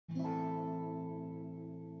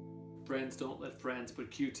Friends don't let friends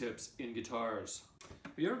put Q-tips in guitars.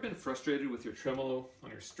 Have you ever been frustrated with your tremolo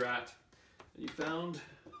on your Strat? And you found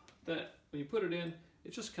that when you put it in,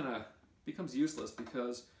 it just kind of becomes useless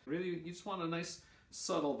because really you just want a nice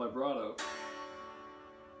subtle vibrato,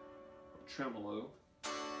 tremolo,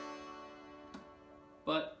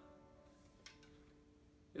 but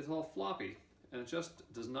it's all floppy and it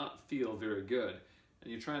just does not feel very good.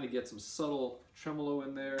 And you're trying to get some subtle tremolo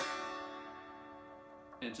in there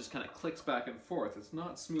and it just kind of clicks back and forth. It's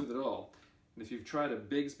not smooth at all. And if you've tried a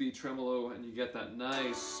Bigsby tremolo and you get that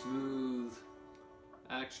nice smooth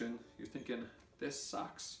action, you're thinking, this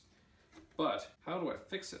sucks. But how do I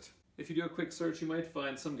fix it? If you do a quick search, you might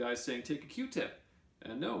find some guys saying take a Q-tip.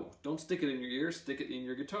 And no, don't stick it in your ear, stick it in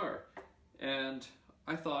your guitar. And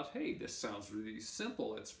I thought, hey, this sounds really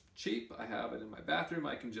simple. It's cheap, I have it in my bathroom,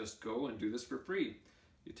 I can just go and do this for free.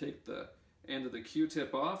 You take the end of the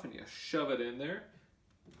Q-tip off and you shove it in there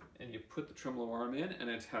and you put the tremolo arm in and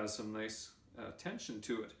it has some nice tension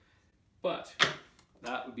to it. But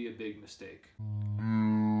that would be a big mistake.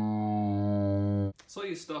 So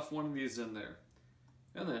you stuff one of these in there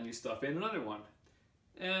and then you stuff in another one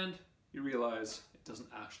and you realize it doesn't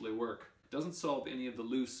actually work. It doesn't solve any of the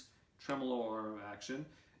loose tremolo arm action.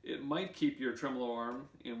 It might keep your tremolo arm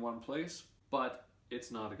in one place, but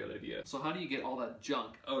it's not a good idea. So how do you get all that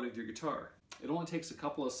junk out of your guitar? It only takes a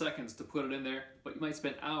couple of seconds to put it in there, but you might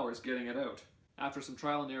spend hours getting it out. After some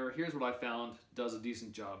trial and error, here's what I found does a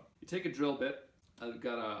decent job. You take a drill bit, I've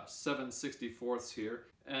got a 7/64 here,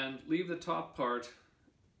 and leave the top part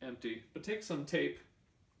empty, but take some tape,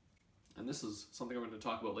 and this is something I'm going to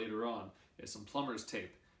talk about later on, is some plumber's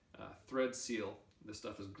tape, thread seal. This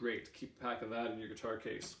stuff is great. Keep a pack of that in your guitar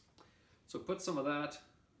case. So put some of that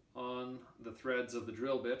on the threads of the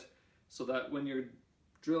drill bit so that when you're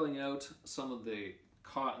drilling out some of the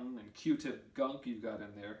cotton and Q-tip gunk you've got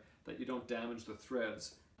in there, that you don't damage the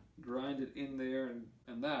threads. Grind it in there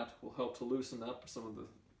and that will help to loosen up some of the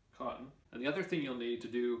cotton. And the other thing you'll need to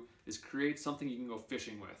do is create something you can go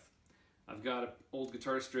fishing with. I've got an old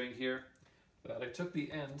guitar string here that I took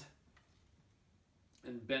the end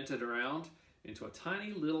and bent it around into a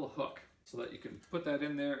tiny little hook so that you can put that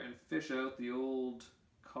in there and fish out the old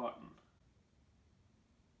cotton.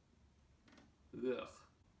 Ugh.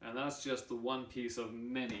 And that's just the one piece of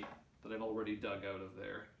many that I've already dug out of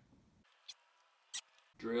there.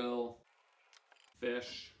 Drill,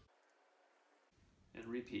 fish, and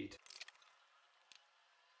repeat.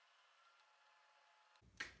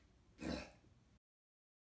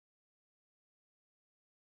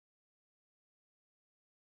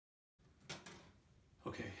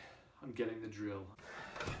 Okay, I'm getting the drill.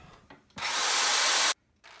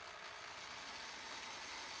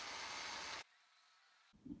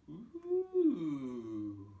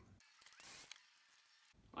 Ooh.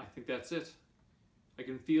 I think that's it. I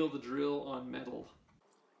can feel the drill on metal.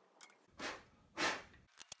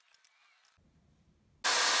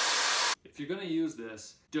 If you're gonna use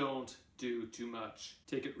this, don't do too much.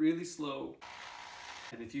 Take it really slow.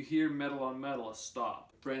 And if you hear metal on metal, stop.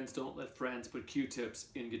 Friends don't let friends put Q-tips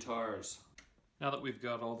in guitars. Now that we've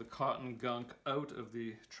got all the cotton gunk out of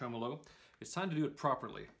the tremolo, it's time to do it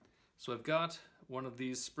properly. So I've got one of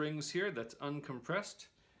these springs here that's uncompressed.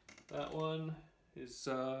 That one is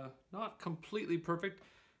not completely perfect.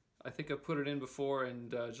 I think I've put it in before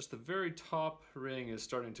and just the very top ring is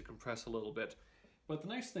starting to compress a little bit. But the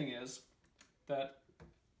nice thing is that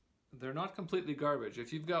they're not completely garbage.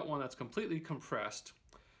 If you've got one that's completely compressed,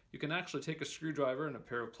 you can actually take a screwdriver and a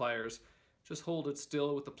pair of pliers, just hold it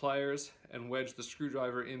still with the pliers and wedge the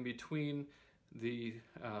screwdriver in between the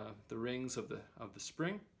rings of the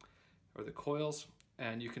spring or the coils,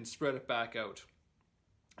 and you can spread it back out.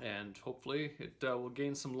 And hopefully it will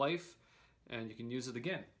gain some life and you can use it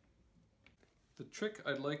again. The trick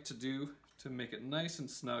I'd like to do to make it nice and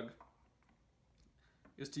snug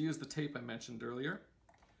is to use the tape I mentioned earlier,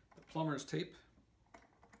 the plumber's tape.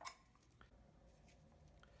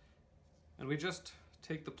 And we just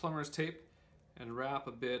take the plumber's tape and wrap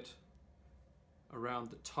a bit around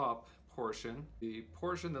the top portion, the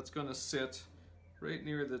portion that's going to sit right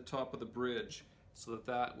near the top of the bridge, so that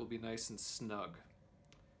that will be nice and snug.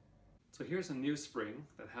 So here's a new spring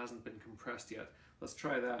that hasn't been compressed yet. Let's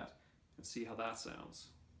try that and see how that sounds.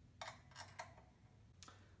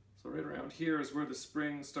 So right around here is where the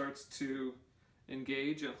spring starts to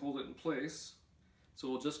engage and hold it in place. So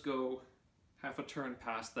we'll just go half a turn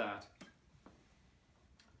past that.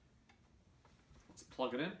 Let's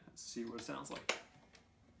plug it in and see what it sounds like.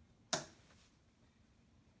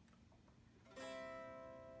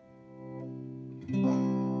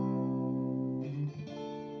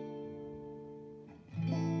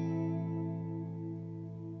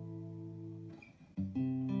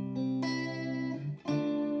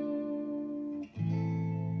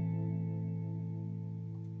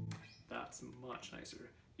 That's much nicer.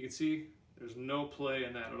 You can see there's no play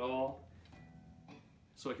in that at all.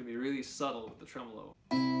 So it can be really subtle with the tremolo.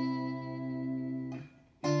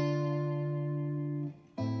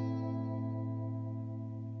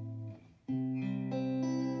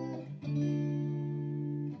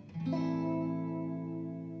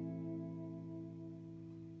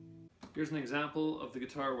 Here's an example of the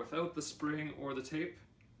guitar without the spring or the tape.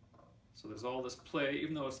 So there's all this play,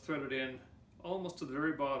 even though it's threaded in almost to the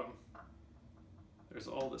very bottom. There's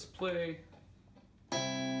all this play.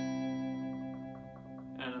 And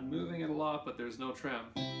I'm moving it a lot, but there's no trem.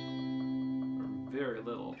 Or very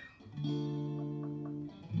little.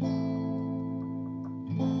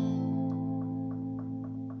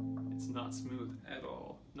 It's not smooth at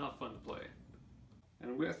all. Not fun to play.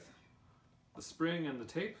 And with the spring and the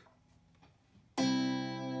tape,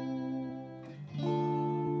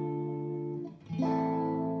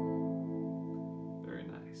 very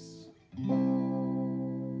nice.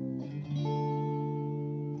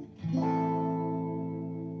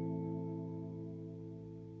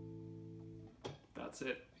 That's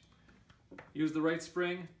it. Use the right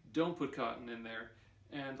spring, don't put cotton in there,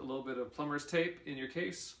 and a little bit of plumber's tape in your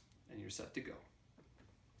case, and you're set to go.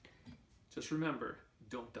 Just remember,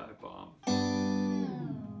 don't dive bomb.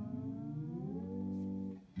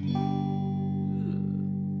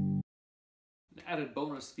 An added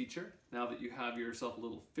bonus feature, now that you have yourself a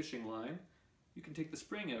little fishing line, you can take the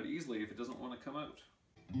spring out easily if it doesn't want to come out.